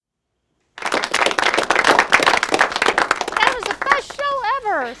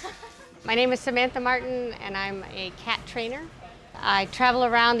Sure. My name is Samantha Martin, and I'm a cat trainer. I travel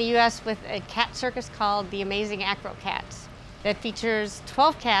around the U.S. with a cat circus called the Amazing Acro Cats that features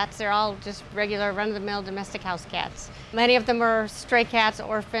 12 cats. They're all just regular run-of-the-mill domestic house cats. Many of them are stray cats,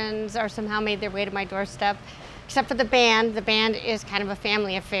 orphans, or somehow made their way to my doorstep. Except for the band. The band is kind of a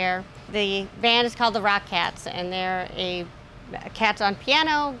family affair. The band is called the Rock Cats, and they're cats on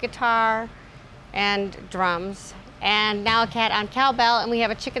piano, guitar, and drums. And now a cat on cowbell, and we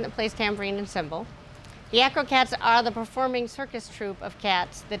have a chicken that plays tambourine and cymbal. The Acro Cats are the performing circus troupe of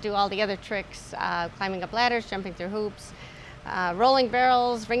cats that do all the other tricks, climbing up ladders, jumping through hoops, rolling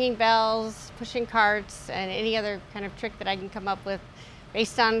barrels, ringing bells, pushing carts, and any other kind of trick that I can come up with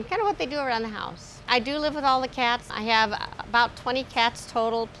based on kind of what they do around the house. I do live with all the cats. I have about 20 cats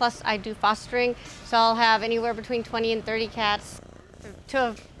total, plus I do fostering, so I'll have anywhere between 20 and 30 cats. To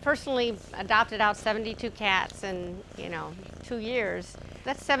have personally adopted out 72 cats in, 2 years,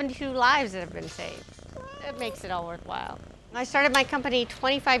 that's 72 lives that have been saved. It makes it all worthwhile. I started my company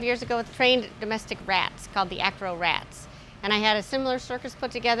 25 years ago with trained domestic rats called the Acro Rats. And I had a similar circus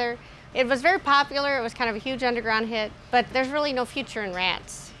put together. It was very popular. It was kind of a huge underground hit, but there's really no future in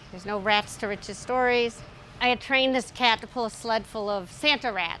rats. There's no rats to riches stories. I had trained this cat to pull a sled full of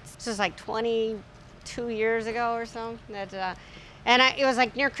Santa rats. This was like 22 years ago or so. It was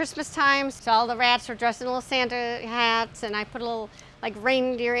like near Christmas time, so all the rats were dressed in little Santa hats, and I put little like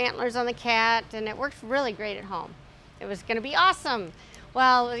reindeer antlers on the cat, and it worked really great at home. It was going to be awesome.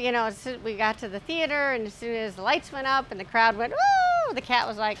 Well, we got to the theater, and as soon as the lights went up and the crowd went, woo, the cat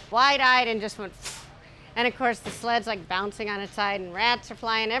was like wide-eyed and just went, pfft. And of course the sled's like bouncing on its side, and rats are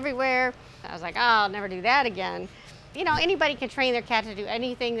flying everywhere. I was like, oh, I'll never do that again. Anybody can train their cat to do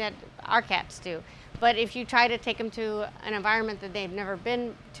anything that our cats do. But if you try to take them to an environment that they've never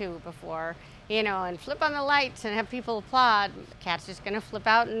been to before, and flip on the lights and have people applaud, the cat's just going to flip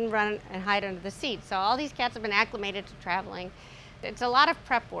out and run and hide under the seat. So all these cats have been acclimated to traveling. It's a lot of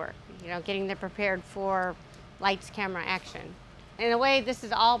prep work, getting them prepared for lights, camera, action. In a way, this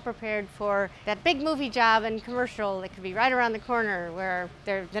is all prepared for that big movie job and commercial that could be right around the corner where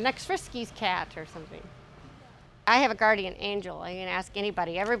they're the next Friskies cat or something. I have a guardian angel. I can ask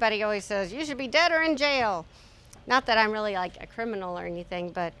anybody. Everybody always says, you should be dead or in jail. Not that I'm really like a criminal or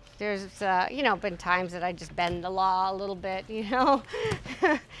anything, but there's, been times that I just bend the law a little bit,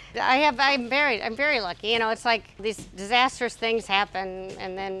 I'm very lucky. It's like these disastrous things happen,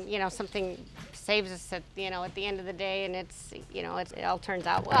 and then, something saves us at the end of the day, and it all turns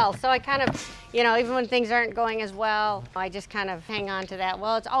out well. So I kind of, even when things aren't going as well, I just kind of hang on to that.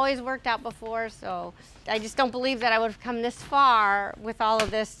 Well, it's always worked out before, so I just don't believe that I would have come this far with all of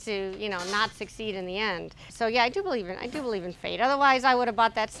this to, not succeed in the end. So yeah, I do believe in fate. Otherwise, I would have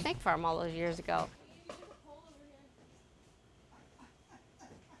bought that snake farm all those years ago.